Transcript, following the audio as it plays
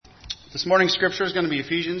This morning's scripture is going to be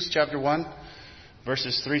Ephesians chapter 1,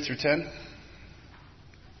 verses 3 through 10.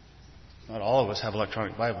 Not all of us have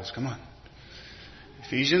electronic Bibles. Come on.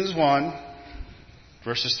 Ephesians 1,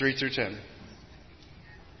 verses 3 through 10.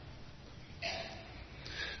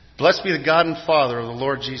 Blessed be the God and Father of the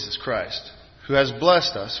Lord Jesus Christ, who has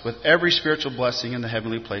blessed us with every spiritual blessing in the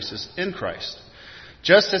heavenly places in Christ,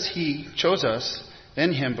 just as He chose us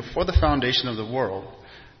in Him before the foundation of the world,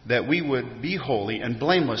 that we would be holy and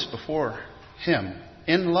blameless before Him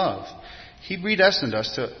in love. He predestined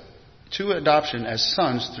us to adoption as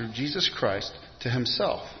sons through Jesus Christ to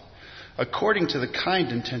Himself, according to the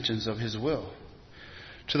kind intentions of His will,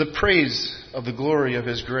 to the praise of the glory of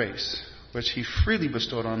His grace, which He freely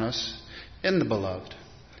bestowed on us in the Beloved.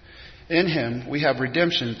 In Him we have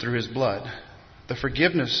redemption through His blood, the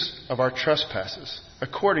forgiveness of our trespasses,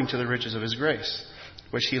 according to the riches of His grace,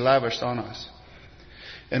 which He lavished on us.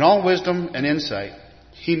 In all wisdom and insight,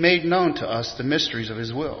 He made known to us the mysteries of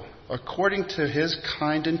His will, according to His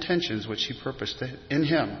kind intentions which He purposed in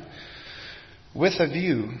Him, with a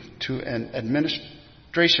view to an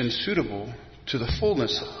administration suitable to the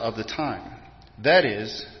fullness of the time. That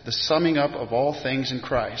is, the summing up of all things in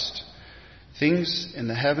Christ, things in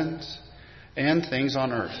the heavens and things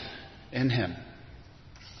on earth in Him.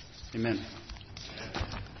 Amen.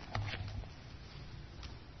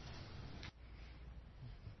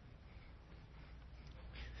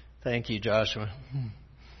 Thank you, Joshua.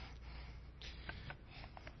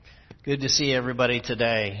 Good to see everybody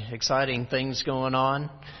today. Exciting things going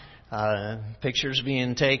on. Pictures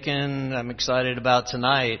being taken. I'm excited about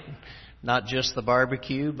tonight. Not just the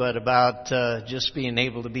barbecue, but about just being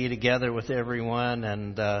able to be together with everyone.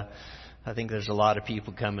 And I think there's a lot of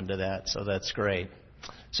people coming to that, so that's great.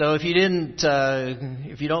 So if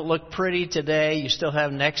you don't look pretty today, you still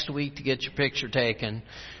have next week to get your picture taken.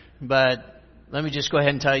 But let me just go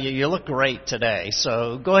ahead and tell you, you look great today.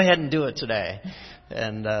 So go ahead and do it today.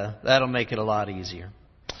 And that'll make it a lot easier.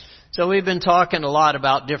 So we've been talking a lot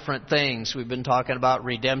about different things. We've been talking about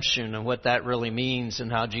redemption and what that really means and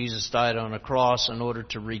how Jesus died on a cross in order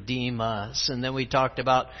to redeem us. And then we talked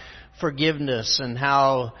about forgiveness and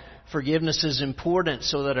how forgiveness is important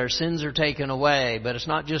so that our sins are taken away. But it's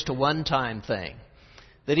not just a one-time thing.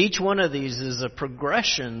 That each one of these is a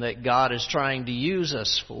progression that God is trying to use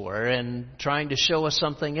us for and trying to show us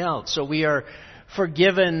something else. So we are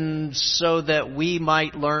forgiven so that we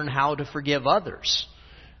might learn how to forgive others.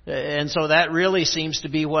 And so that really seems to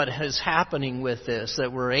be what is happening with this,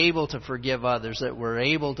 that we're able to forgive others, that we're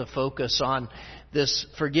able to focus on this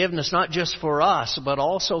forgiveness, not just for us, but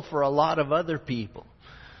also for a lot of other people.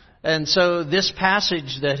 And so this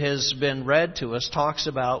passage that has been read to us talks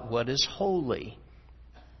about what is holy.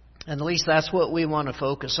 And at least that's what we want to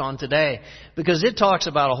focus on today, because it talks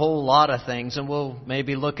about a whole lot of things, and we'll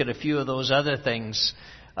maybe look at a few of those other things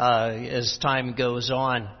as time goes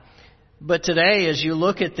on. But today, as you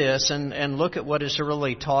look at this and look at what it's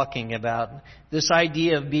really talking about, this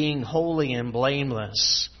idea of being holy and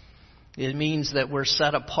blameless, it means that we're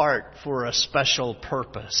set apart for a special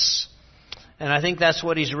purpose. And I think that's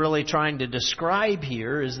what he's really trying to describe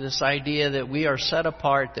here, is this idea that we are set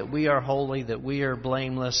apart, that we are holy, that we are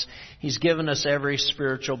blameless. He's given us every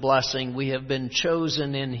spiritual blessing. We have been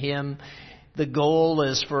chosen in Him. The goal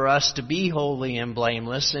is for us to be holy and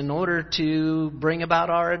blameless in order to bring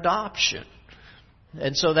about our adoption.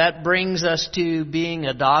 And so that brings us to being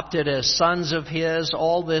adopted as sons of His.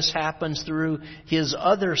 All this happens through His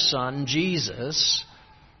other Son, Jesus.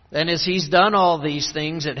 And as He's done all these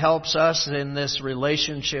things, it helps us in this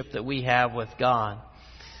relationship that we have with God.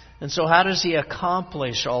 And so how does He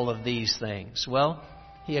accomplish all of these things? Well,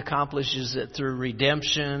 He accomplishes it through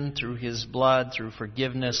redemption, through His blood, through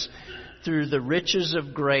forgiveness, through the riches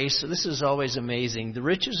of grace. This is always amazing. The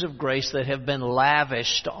riches of grace that have been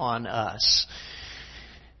lavished on us.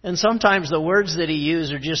 And sometimes the words that He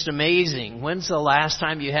used are just amazing. When's the last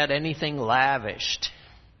time you had anything lavished?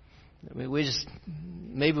 I mean,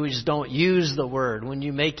 maybe we just don't use the word. When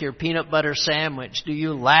you make your peanut butter sandwich, do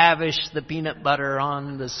you lavish the peanut butter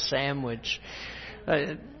on the sandwich?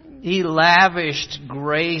 He lavished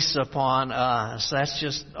grace upon us. That's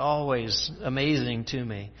just always amazing to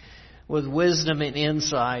me. With wisdom and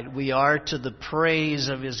insight, we are to the praise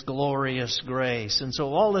of His glorious grace. And so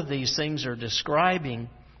all of these things are describing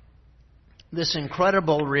this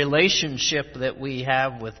incredible relationship that we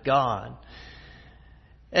have with God.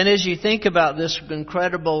 And as you think about this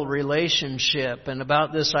incredible relationship and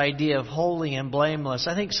about this idea of holy and blameless,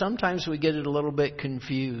 I think sometimes we get it a little bit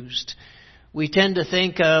confused. We tend to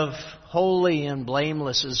think of holy and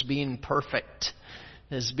blameless as being perfect,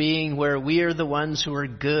 as being where we are the ones who are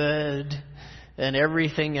good, and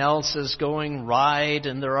everything else is going right,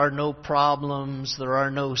 and there are no problems, there are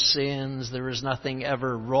no sins, there is nothing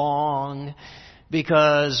ever wrong,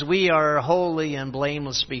 because we are holy and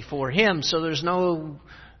blameless before Him. So there's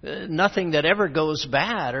nothing that ever goes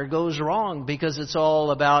bad or goes wrong, because it's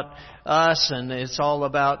all about us, and it's all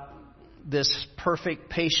about this perfect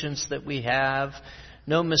patience that we have.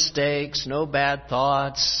 No mistakes, no bad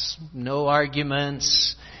thoughts, no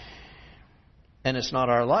arguments, and it's not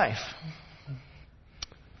our life.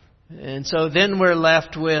 And so then we're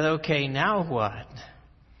left with, okay, now what?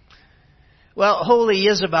 Well, holy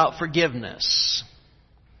is about forgiveness,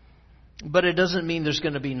 but it doesn't mean there's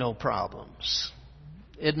going to be no problems.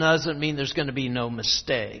 It doesn't mean there's going to be no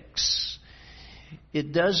mistakes.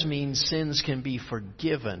 It does mean sins can be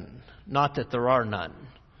forgiven, not that there are none.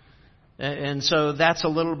 And so that's a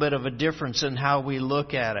little bit of a difference in how we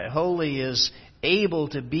look at it. Holy is able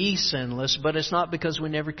to be sinless, but it's not because we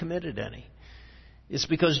never committed any. It's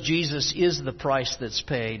because Jesus is the price that's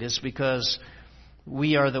paid. It's because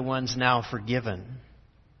we are the ones now forgiven.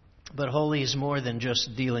 But holy is more than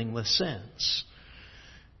just dealing with sins.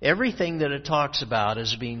 Everything that it talks about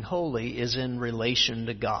as being holy is in relation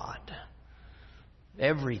to God.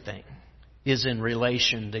 Everything is in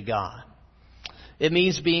relation to God. It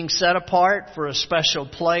means being set apart for a special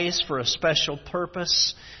place, for a special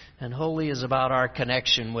purpose. And holy is about our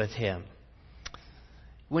connection with Him.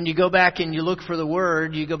 When you go back and you look for the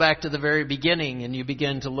Word, you go back to the very beginning and you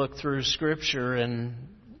begin to look through Scripture. And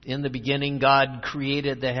in the beginning, God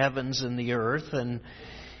created the heavens and the earth. And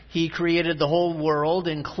He created the whole world,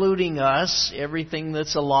 including us, everything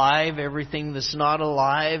that's alive, everything that's not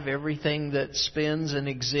alive, everything that spins and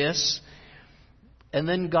exists. And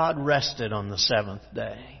then God rested on the seventh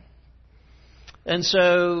day. And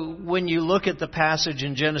so when you look at the passage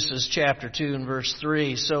in Genesis chapter 2 and verse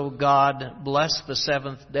 3, so God blessed the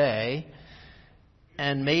seventh day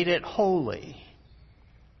and made it holy,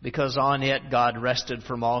 because on it God rested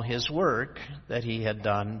from all His work that He had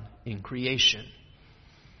done in creation.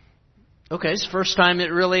 Okay, it's the first time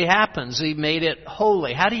it really happens. He made it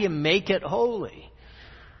holy. How do you make it holy?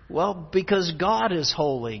 Well, because God is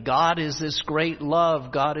holy. God is this great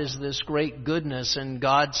love. God is this great goodness. And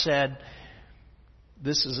God said,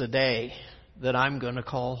 this is a day that I'm going to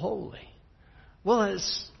call holy. Well,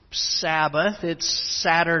 it's Sabbath. It's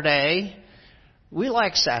Saturday. We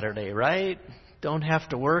like Saturday, right? Don't have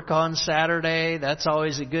to work on Saturday. That's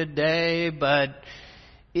always a good day. But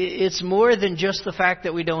it's more than just the fact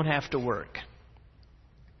that we don't have to work.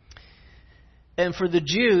 And for the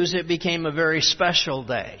Jews, it became a very special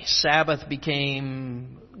day. Sabbath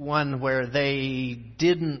became one where they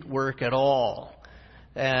didn't work at all.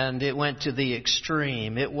 And it went to the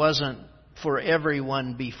extreme. It wasn't for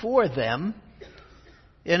everyone before them.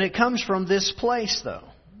 And it comes from this place, though.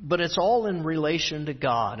 But it's all in relation to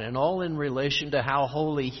God and all in relation to how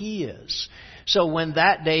holy He is. So when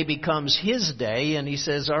that day becomes His day and He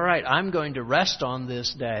says, all right, I'm going to rest on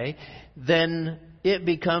this day, then it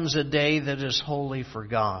becomes a day that is holy for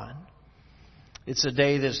God. It's a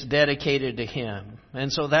day that's dedicated to Him.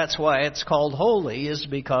 And so that's why it's called holy, is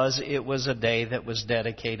because it was a day that was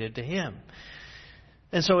dedicated to Him.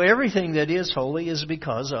 And so everything that is holy is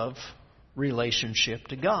because of relationship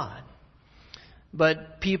to God.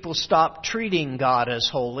 But people stopped treating God as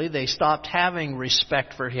holy. They stopped having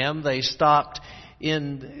respect for Him. They stopped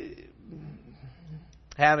having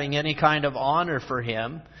any kind of honor for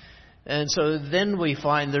Him. And so then we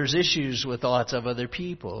find there's issues with lots of other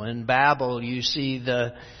people. In Babel, you see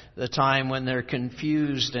the time when they're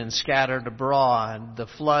confused and scattered abroad. The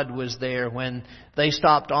flood was there when they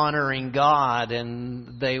stopped honoring God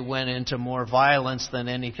and they went into more violence than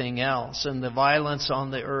anything else. And the violence on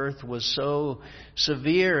the earth was so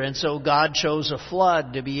severe. And so God chose a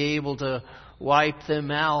flood to be able to wipe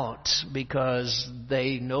them out, because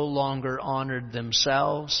they no longer honored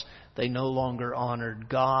themselves. They no longer honored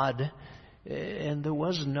God. And there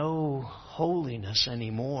was no holiness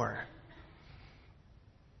anymore.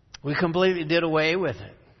 We completely did away with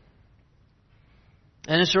it.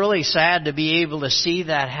 And it's really sad to be able to see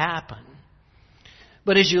that happen.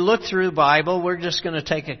 But as you look through the Bible, we're just going to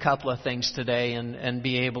take a couple of things today and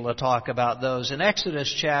be able to talk about those. In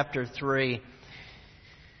Exodus chapter 3,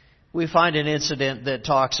 we find an incident that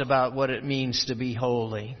talks about what it means to be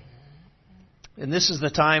holy. And this is the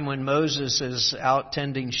time when Moses is out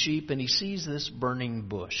tending sheep and he sees this burning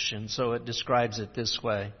bush. And so it describes it this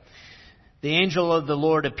way. The angel of the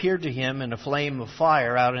Lord appeared to him in a flame of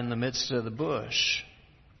fire out in the midst of the bush.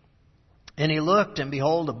 And he looked, and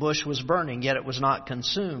behold, the bush was burning, yet it was not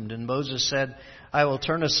consumed. And Moses said, I will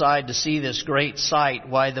turn aside to see this great sight,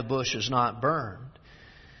 why the bush is not burned.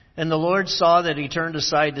 And the Lord saw that he turned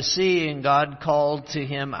aside to see, and God called to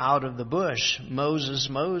him out of the bush, Moses,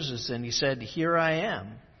 Moses. And he said, Here I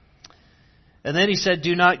am. And then he said,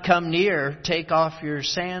 Do not come near. Take your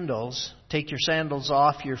sandals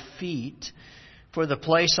off your feet, for the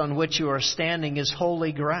place on which you are standing is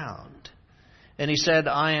holy ground. And he said,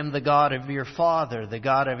 I am the God of your father, the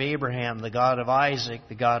God of Abraham, the God of Isaac,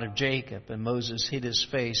 the God of Jacob. And Moses hid his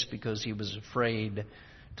face because he was afraid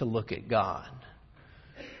to look at God.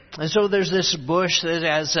 And so there's this bush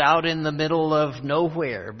that is out in the middle of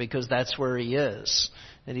nowhere, because that's where he is.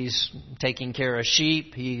 And he's taking care of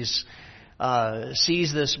sheep. He's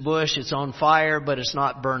sees this bush. It's on fire, but it's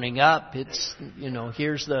not burning up. It's,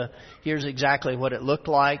 here's exactly what it looked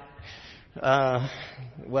like.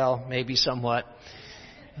 Well, maybe somewhat.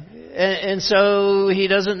 And so he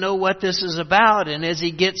doesn't know what this is about. And as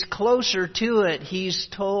he gets closer to it, he's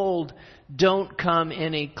told, don't come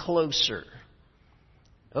any closer.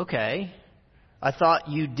 Okay, I thought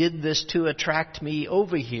you did this to attract me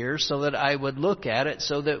over here so that I would look at it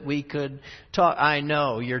so that we could talk. I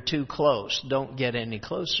know, you're too close. Don't get any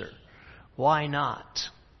closer. Why not?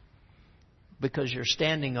 Because you're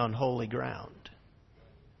standing on holy ground.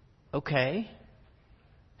 Okay,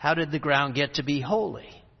 how did the ground get to be holy?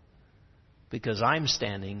 Because I'm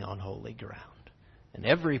standing on holy ground. And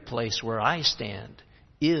every place where I stand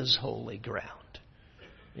is holy ground.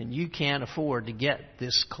 And you can't afford to get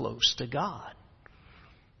this close to God.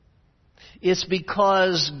 It's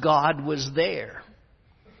because God was there.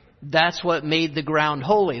 That's what made the ground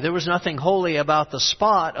holy. There was nothing holy about the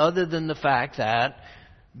spot other than the fact that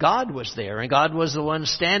God was there, and God was the one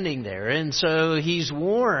standing there. And so he's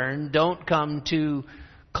warned, don't come too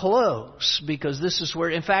close, because this is where,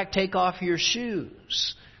 in fact, take off your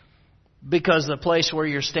shoes. Because the place where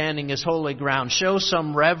you're standing is holy ground. Show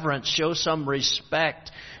some reverence, show some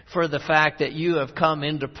respect for the fact that you have come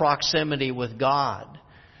into proximity with God.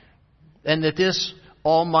 And that this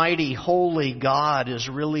almighty, holy God is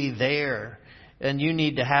really there. And you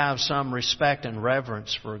need to have some respect and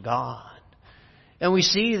reverence for God. And we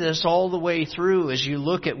see this all the way through as you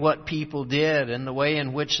look at what people did and the way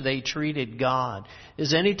in which they treated God.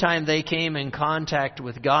 Is anytime they came in contact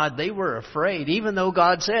with God, they were afraid. Even though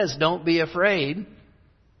God says, don't be afraid.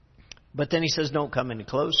 But then he says, don't come any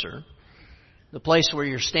closer. The place where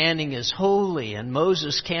you're standing is holy, and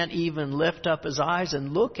Moses can't even lift up his eyes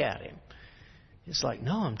and look at him. It's like,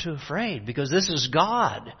 no, I'm too afraid, because this is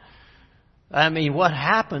God. I mean, what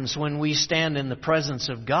happens when we stand in the presence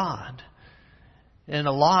of God? And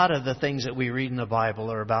a lot of the things that we read in the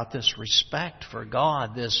Bible are about this respect for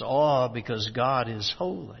God, this awe, because God is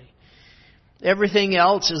holy. Everything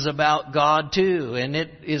else is about God too, and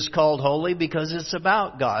it is called holy because it's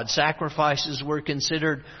about God. Sacrifices were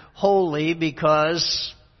considered holy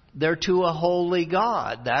because they're to a holy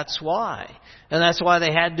God. That's why. And that's why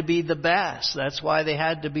they had to be the best. That's why they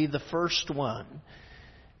had to be the first one.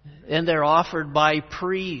 And they're offered by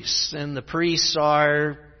priests, and the priests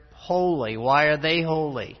are holy. Why are they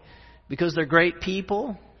holy? Because they're great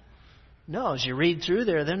people? No, as you read through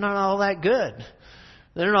there, they're not all that good.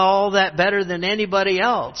 They're not all that better than anybody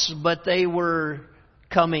else, but they were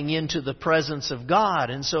coming into the presence of God.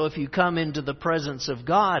 And so if you come into the presence of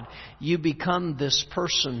God, you become this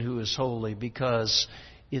person who is holy because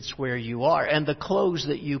it's where you are. And the clothes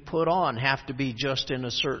that you put on have to be just in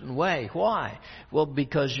a certain way. Why? Well,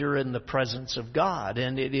 because you're in the presence of God.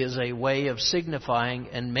 And it is a way of signifying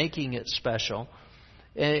and making it special.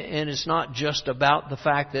 And it's not just about the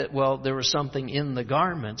fact that, well, there was something in the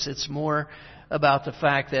garments. It's more about the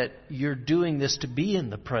fact that you're doing this to be in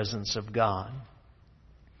the presence of God.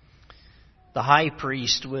 The high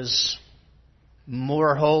priest was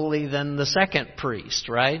more holy than the second priest,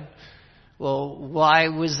 right? Well, why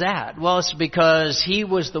was that? Well, it's because he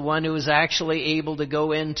was the one who was actually able to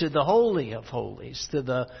go into the Holy of Holies, to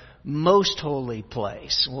the most holy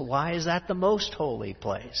place. Well, why is that the most holy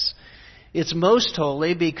place? It's most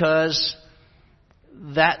holy because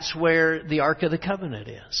that's where the Ark of the Covenant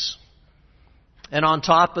is. And on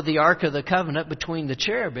top of the Ark of the Covenant, between the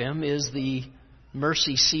cherubim, is the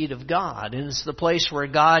mercy seat of God. And it's the place where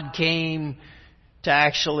God came to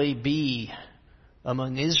actually be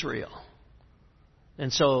among Israel.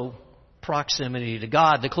 And so, proximity to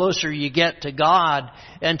God. The closer you get to God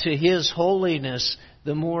and to His holiness,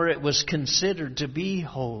 the more it was considered to be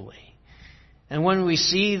holy. And when we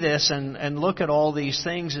see this and look at all these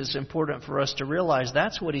things, it's important for us to realize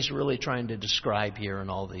that's what He's really trying to describe here in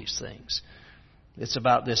all these things. It's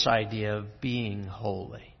about this idea of being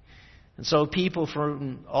holy. And so people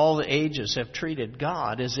from all the ages have treated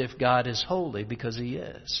God as if God is holy, because He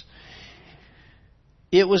is.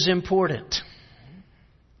 It was important.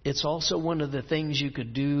 it's also one of the things you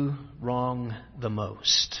could do wrong the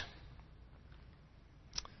most.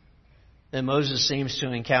 And Moses seems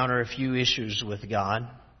to encounter a few issues with God.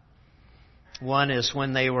 One is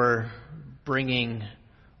when they were bringing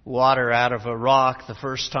water out of a rock. The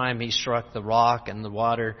first time he struck the rock and the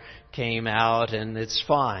water came out and it's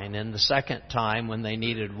fine. And the second time when they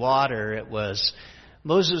needed water,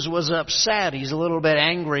 Moses was upset. He's a little bit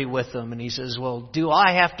angry with them. And he says, well, do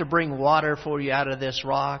I have to bring water for you out of this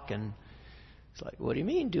rock? And it's like, what do you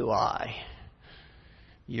mean, do I?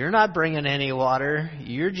 You're not bringing any water.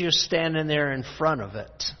 You're just standing there in front of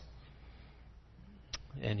it.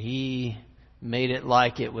 And he made it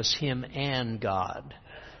like it was him and God.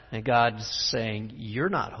 And God's saying, you're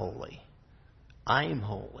not holy. I'm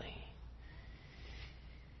holy.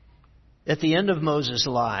 At the end of Moses'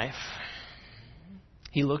 life,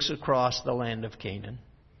 he looks across the land of Canaan.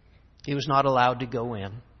 He was not allowed to go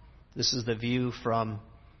in. This is the view from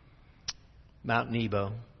Mount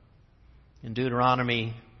Nebo. In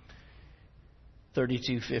Deuteronomy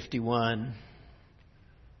 32:51,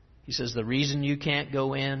 he says, the reason you can't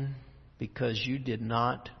go in, because you did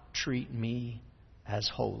not treat me as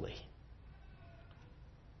holy.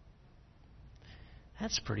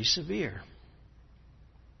 That's pretty severe.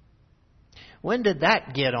 When did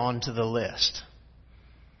that get onto the list?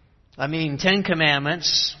 I mean, 10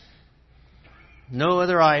 Commandments, no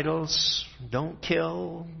other idols, don't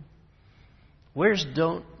kill. Where's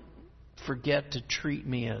don't forget to treat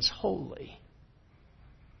me as holy?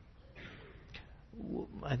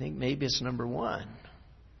 I think maybe it's number 1.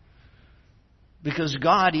 Because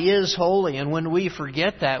God is holy, and when we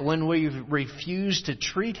forget that, when we refuse to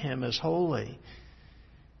treat Him as holy,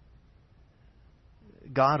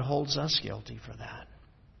 God holds us guilty for that.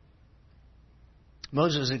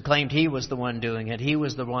 Moses had claimed he was the one doing it. He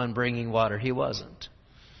was the one bringing water. He wasn't.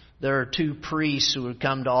 There are 2 priests who had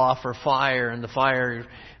come to offer fire, and the fire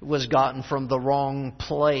was gotten from the wrong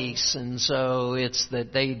place. And so it's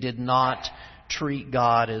that they did not treat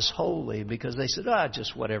God as holy because they said,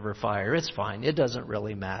 just whatever fire, it's fine. It doesn't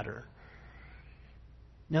really matter.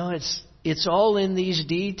 No, it's all in these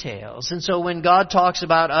details. And so when God talks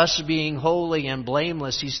about us being holy and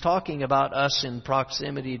blameless, He's talking about us in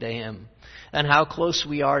proximity to Him and how close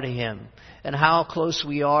we are to Him and how close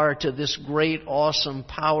we are to this great, awesome,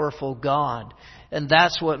 powerful God. And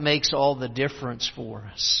that's what makes all the difference for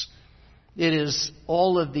us. It is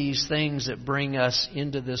all of these things that bring us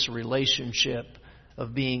into this relationship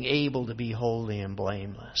of being able to be holy and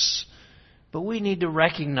blameless. But we need to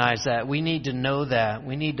recognize that. We need to know that.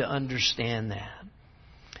 We need to understand that.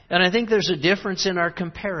 And I think there's a difference in our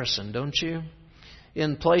comparison, don't you?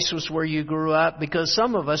 In places where you grew up, because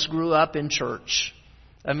some of us grew up in church.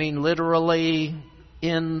 I mean, literally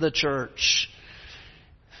in the church.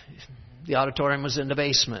 The auditorium was in the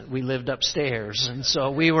basement. We lived upstairs. And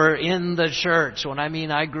so we were in the church. When I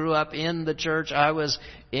mean I grew up in the church, I was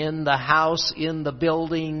in the house, in the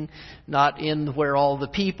building, not in where all the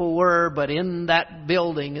people were, but in that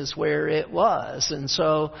building is where it was. And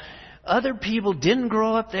so other people didn't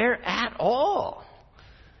grow up there at all.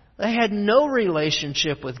 They had no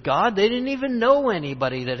relationship with God. They didn't even know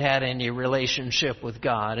anybody that had any relationship with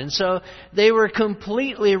God. And so they were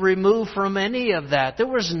completely removed from any of that. There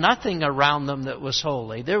was nothing around them that was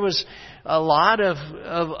holy. There was a lot of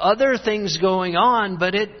other things going on,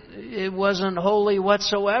 but it wasn't holy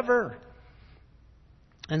whatsoever.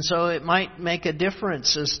 And so it might make a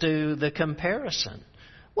difference as to the comparison.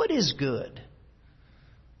 What is good?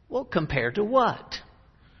 Well, compared to what?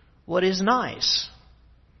 What is nice?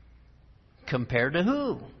 Compared to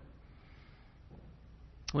who?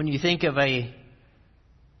 When you think of a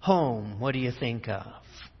home, what do you think of?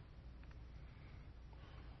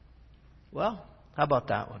 Well, how about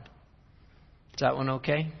that one? Is that one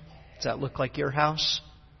okay? Does that look like your house?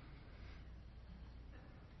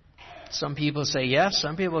 Some people say yes.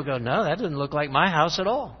 Some people go, no, that doesn't look like my house at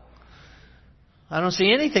all. I don't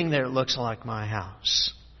see anything there that looks like my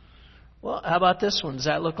house. Well, how about this one? Does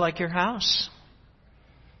that look like your house?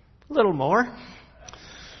 A little more.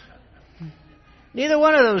 Neither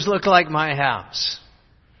one of those look like my house.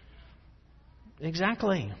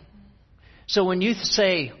 Exactly. So when you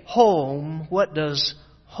say home, what does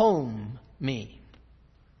home mean?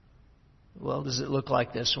 Well, does it look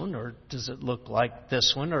like this one, or does it look like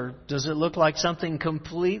this one, or does it look like something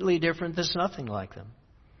completely different that's nothing like them?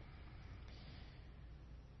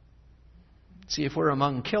 See, if we're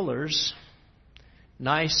among killers,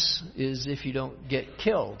 nice is if you don't get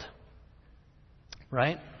killed.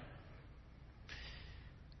 Right?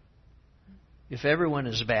 If everyone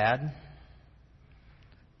is bad,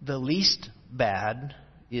 the least bad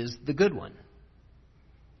is the good one.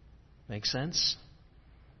 Make sense?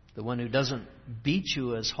 The one who doesn't beat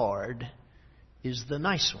you as hard is the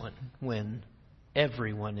nice one when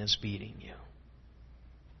everyone is beating you.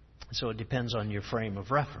 So it depends on your frame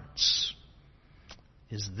of reference.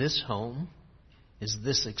 Is this home? Is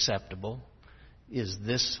this acceptable? Is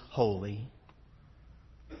this holy?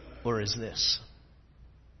 Or is this?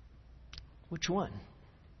 Which one?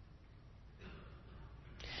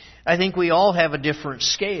 I think we all have a different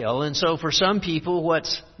scale. And so for some people,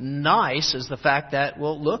 what's nice is the fact that,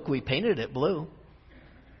 well, look, we painted it blue.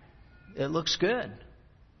 It looks good.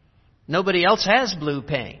 Nobody else has blue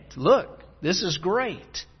paint. Look, this is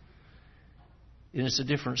great. And it's a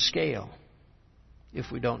different scale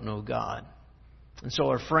if we don't know God. And so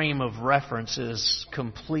our frame of reference is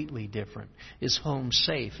completely different. Is home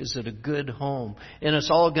safe? Is it a good home? And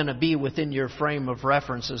it's all going to be within your frame of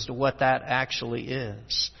reference as to what that actually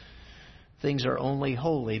is. Things are only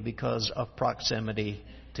holy because of proximity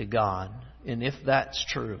to God. And if that's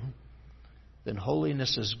true, then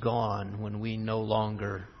holiness is gone when we no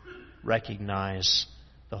longer recognize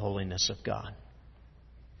the holiness of God.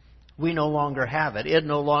 We no longer have it. It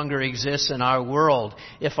no longer exists in our world.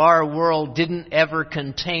 If our world didn't ever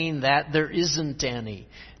contain that, there isn't any.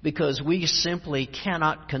 Because we simply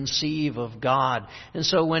cannot conceive of God. And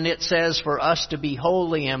so when it says for us to be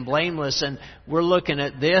holy and blameless, and we're looking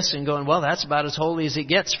at this and going, well, that's about as holy as it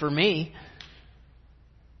gets for me.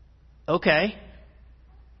 Okay.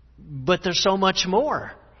 But there's so much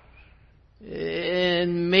more.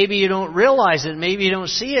 And maybe you don't realize it. Maybe you don't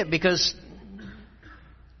see it because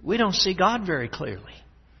we don't see God very clearly.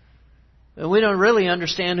 And we don't really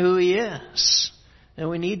understand who He is. And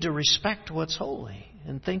we need to respect what's holy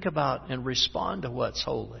and think about and respond to what's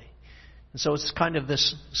holy. And so it's kind of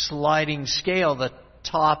this sliding scale. The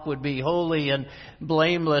top would be holy and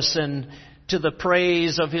blameless and to the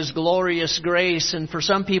praise of His glorious grace. And for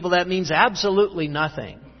some people that means absolutely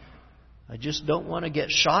nothing. I just don't want to get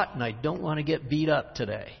shot and I don't want to get beat up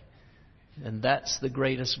today. And that's the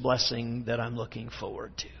greatest blessing that I'm looking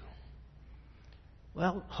forward to.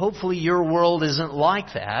 Well, hopefully your world isn't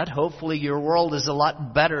like that. Hopefully your world is a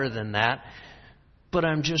lot better than that. But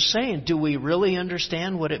I'm just saying, do we really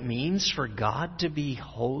understand what it means for God to be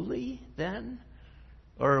holy then?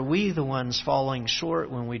 Or are we the ones falling short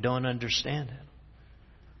when we don't understand it?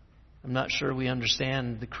 I'm not sure we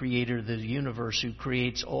understand the Creator of the universe who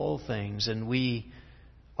creates all things, and we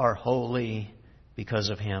are holy because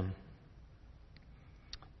of Him.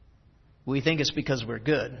 We think it's because we're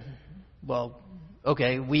good. Well,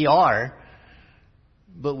 okay, we are,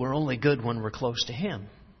 but we're only good when we're close to Him,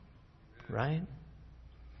 right?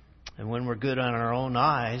 And when we're good on our own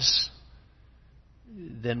eyes,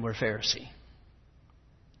 then we're Pharisee.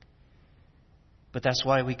 But that's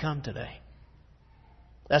why we come today.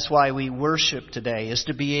 That's why we worship today, is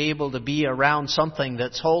to be able to be around something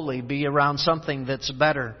that's holy, be around something that's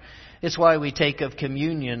better. It's why we take of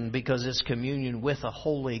communion, because it's communion with a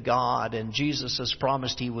holy God. And Jesus has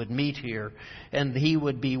promised He would meet here. And He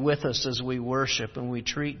would be with us as we worship. And we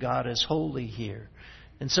treat God as holy here.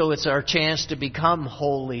 And so it's our chance to become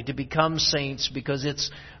holy, to become saints, because it's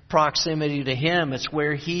proximity to Him. It's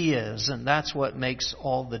where He is. And that's what makes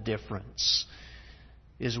all the difference,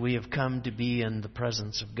 is we have come to be in the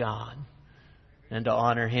presence of God and to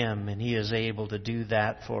honor Him. And He is able to do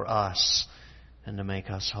that for us and to make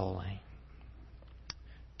us holy.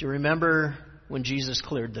 Do you remember when Jesus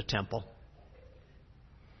cleared the temple?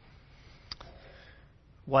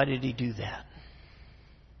 Why did He do that?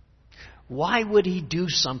 Why would He do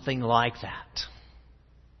something like that?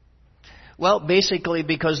 Well, basically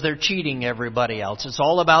because they're cheating everybody else. It's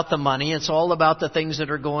all about the money. It's all about the things that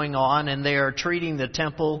are going on. And they are treating the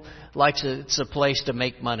temple like it's a place to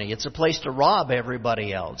make money. It's a place to rob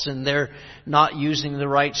everybody else. And they're not using the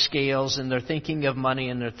right scales. And they're thinking of money.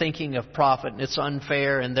 And they're thinking of profit. And it's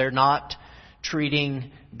unfair. And they're not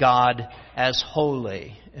treating God as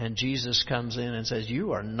holy. And Jesus comes in and says,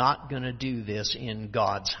 you are not going to do this in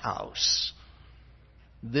God's house.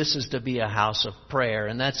 This is to be a house of prayer.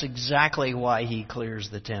 And that's exactly why He clears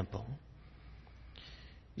the temple.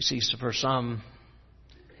 You see, so for some,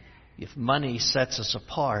 if money sets us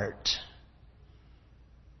apart,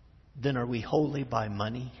 then are we holy by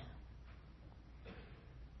money?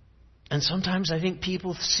 And sometimes I think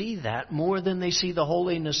people see that more than they see the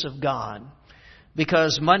holiness of God.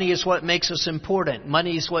 Because money is what makes us important.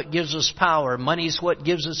 Money is what gives us power. Money is what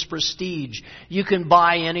gives us prestige. You can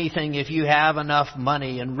buy anything if you have enough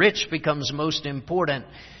money, and rich becomes most important.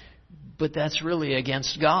 But that's really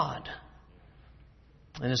against God.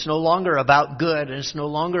 And it's no longer about good, and it's no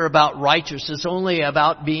longer about righteous. It's only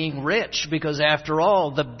about being rich, because after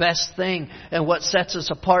all, the best thing and what sets us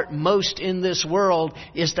apart most in this world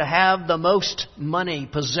is to have the most money,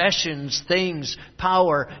 possessions, things,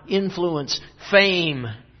 power, influence, fame.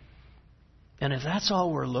 And if that's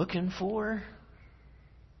all we're looking for,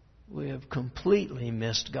 we have completely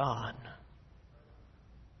missed God.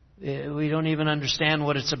 We don't even understand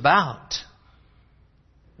what it's about.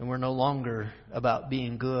 And we're no longer about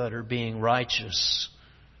being good or being righteous.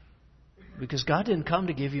 Because God didn't come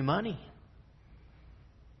to give you money.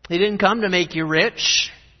 He didn't come to make you rich.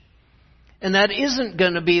 And that isn't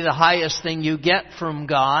going to be the highest thing you get from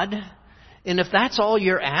God. And if that's all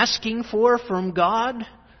you're asking for from God,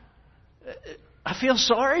 I feel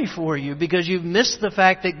sorry for you, because you've missed the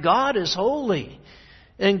fact that God is holy.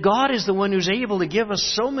 And God is the one who's able to give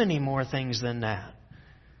us so many more things than that.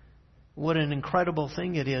 What an incredible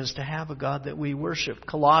thing it is to have a God that we worship.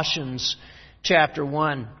 Colossians chapter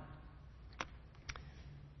 1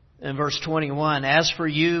 and verse 21. As for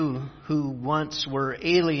you who once were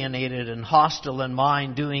alienated and hostile in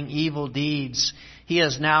mind, doing evil deeds, He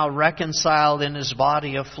has now reconciled in His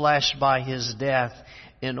body of flesh by His death,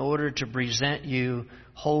 in order to present you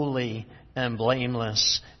holy and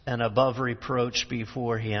blameless and above reproach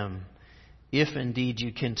before Him. If indeed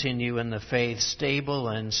you continue in the faith, stable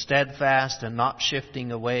and steadfast, and not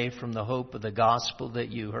shifting away from the hope of the gospel that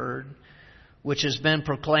you heard, which has been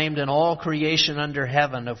proclaimed in all creation under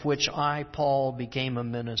heaven, of which I, Paul, became a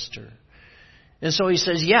minister. And so he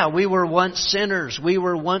says, yeah, we were once sinners. We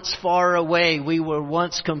were once far away. We were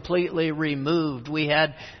once completely removed. We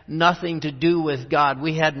had nothing to do with God.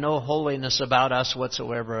 We had no holiness about us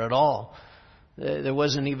whatsoever at all. There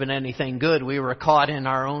wasn't even anything good. We were caught in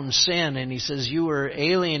our own sin. And he says, you were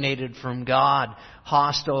alienated from God,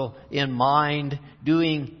 hostile in mind,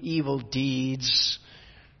 doing evil deeds.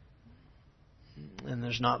 And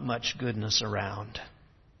there's not much goodness around.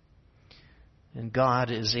 And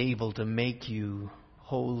God is able to make you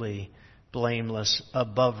holy, blameless,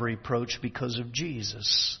 above reproach because of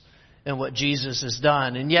Jesus and what Jesus has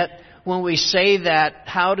done. And yet, when we say that,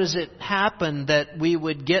 how does it happen that we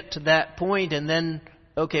would get to that point and then,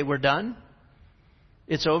 okay, we're done?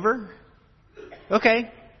 It's over? Okay,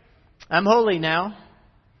 I'm holy now.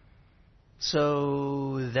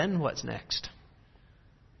 So then what's next?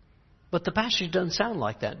 But the passage doesn't sound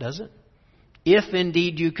like that, does it? If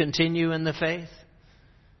indeed you continue in the faith,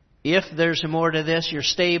 if there's more to this, you're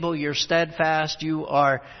stable, you're steadfast, you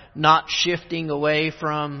are not shifting away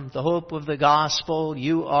from the hope of the gospel,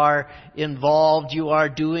 you are involved, you are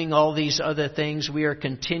doing all these other things, we are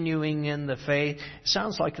continuing in the faith. It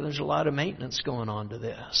sounds like there's a lot of maintenance going on to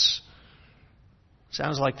this.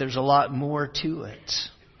 Sounds like there's a lot more to it.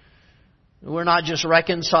 We're not just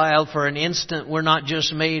reconciled for an instant, we're not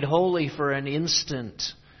just made holy for an instant,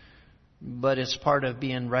 but it's part of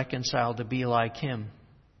being reconciled to be like Him.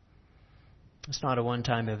 It's not a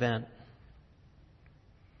one-time event.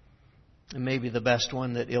 And maybe the best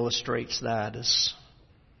one that illustrates that is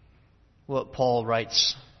what Paul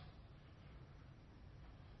writes.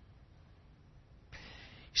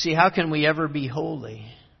 See, how can we ever be holy?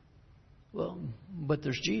 Well, but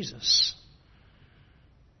there's Jesus.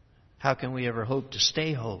 How can we ever hope to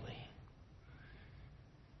stay holy?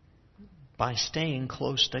 By staying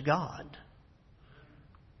close to God.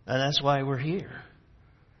 And that's why we're here.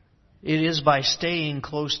 It is by staying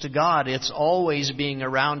close to God. It's always being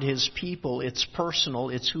around His people. It's personal.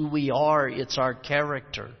 It's who we are. It's our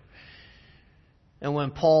character. And when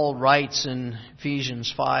Paul writes in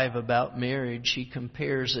Ephesians 5 about marriage, he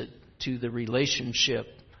compares it to the relationship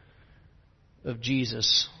of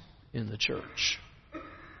Jesus in the church.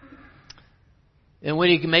 And when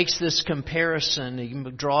he makes this comparison,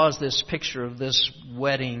 he draws this picture of this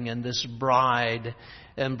wedding and this bride.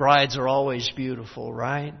 And brides are always beautiful,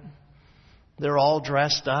 right? They're all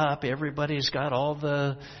dressed up. Everybody's got all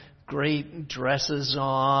the great dresses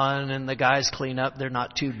on. And the guys clean up. They're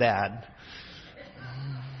not too bad.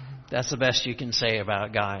 That's the best you can say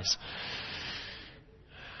about guys.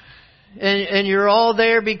 And you're all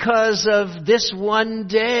there because of this one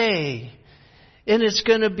day. And it's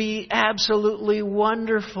going to be absolutely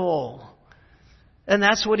wonderful. And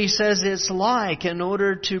that's what he says it's like, in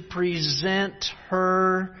order to present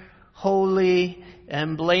her holy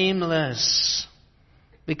and blameless,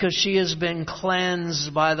 because she has been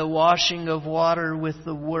cleansed by the washing of water with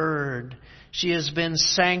the Word. She has been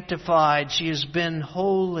sanctified. She has been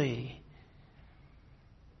holy.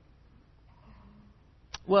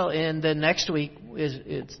 Well, and then next week,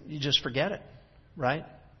 you just forget it, right?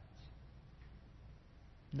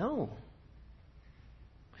 No.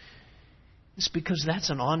 It's because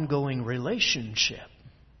that's an ongoing relationship.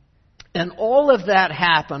 And all of that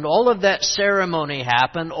happened, all of that ceremony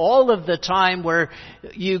happened, all of the time where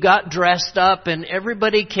you got dressed up and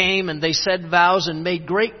everybody came and they said vows and made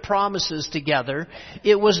great promises together.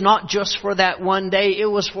 It was not just for that one day, it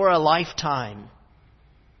was for a lifetime.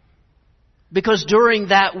 Because during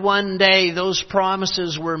that one day, those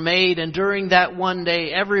promises were made, and during that one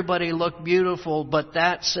day, everybody looked beautiful, but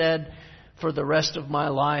that said, for the rest of my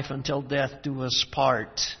life until death do us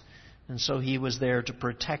part. And so He was there to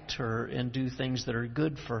protect her and do things that are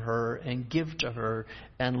good for her and give to her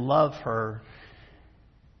and love her.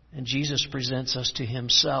 And Jesus presents us to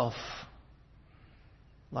Himself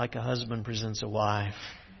like a husband presents a wife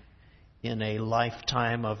in a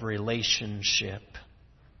lifetime of relationship.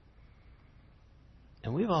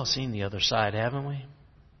 And we've all seen the other side, haven't we?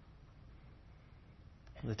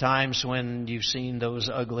 The times when you've seen those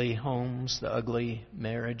ugly homes, the ugly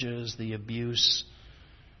marriages, the abuse,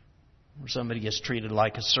 where somebody gets treated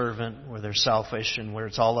like a servant, where they're selfish and where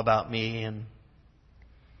it's all about me and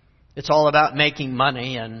it's all about making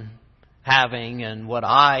money and having and what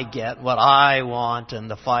I get, what I want, and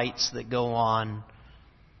the fights that go on.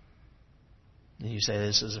 And you say,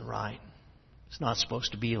 this isn't right. It's not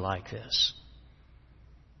supposed to be like this.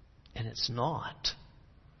 And it's not.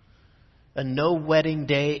 And no wedding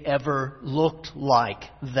day ever looked like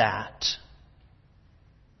that.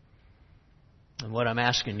 And what I'm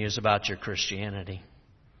asking you is about your Christianity.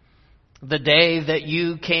 The day that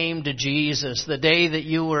you came to Jesus, the day that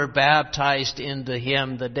you were baptized into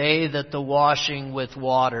Him, the day that the washing with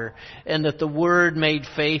water, and that the Word made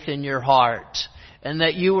faith in your heart, and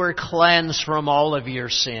that you were cleansed from all of your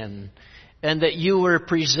sin, and that you were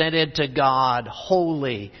presented to God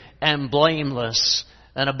holy and blameless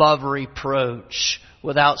and above reproach,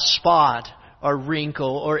 without spot or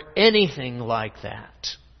wrinkle or anything like that.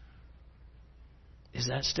 Is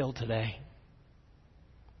that still today?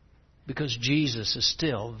 Because Jesus is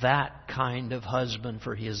still that kind of husband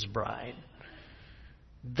for His bride.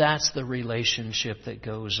 That's the relationship that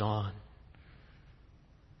goes on.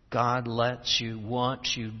 God lets you,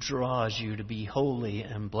 wants you, draws you to be holy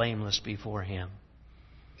and blameless before Him.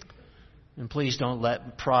 And please don't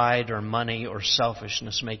let pride or money or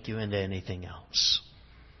selfishness make you into anything else.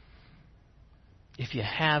 If you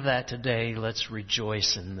have that today, let's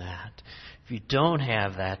rejoice in that. If you don't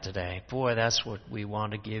have that today, boy, that's what we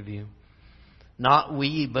want to give you. Not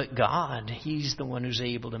we, but God. He's the one who's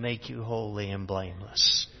able to make you holy and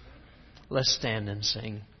blameless. Let's stand and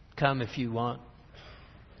sing. Come if you want.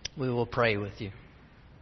 We will pray with you.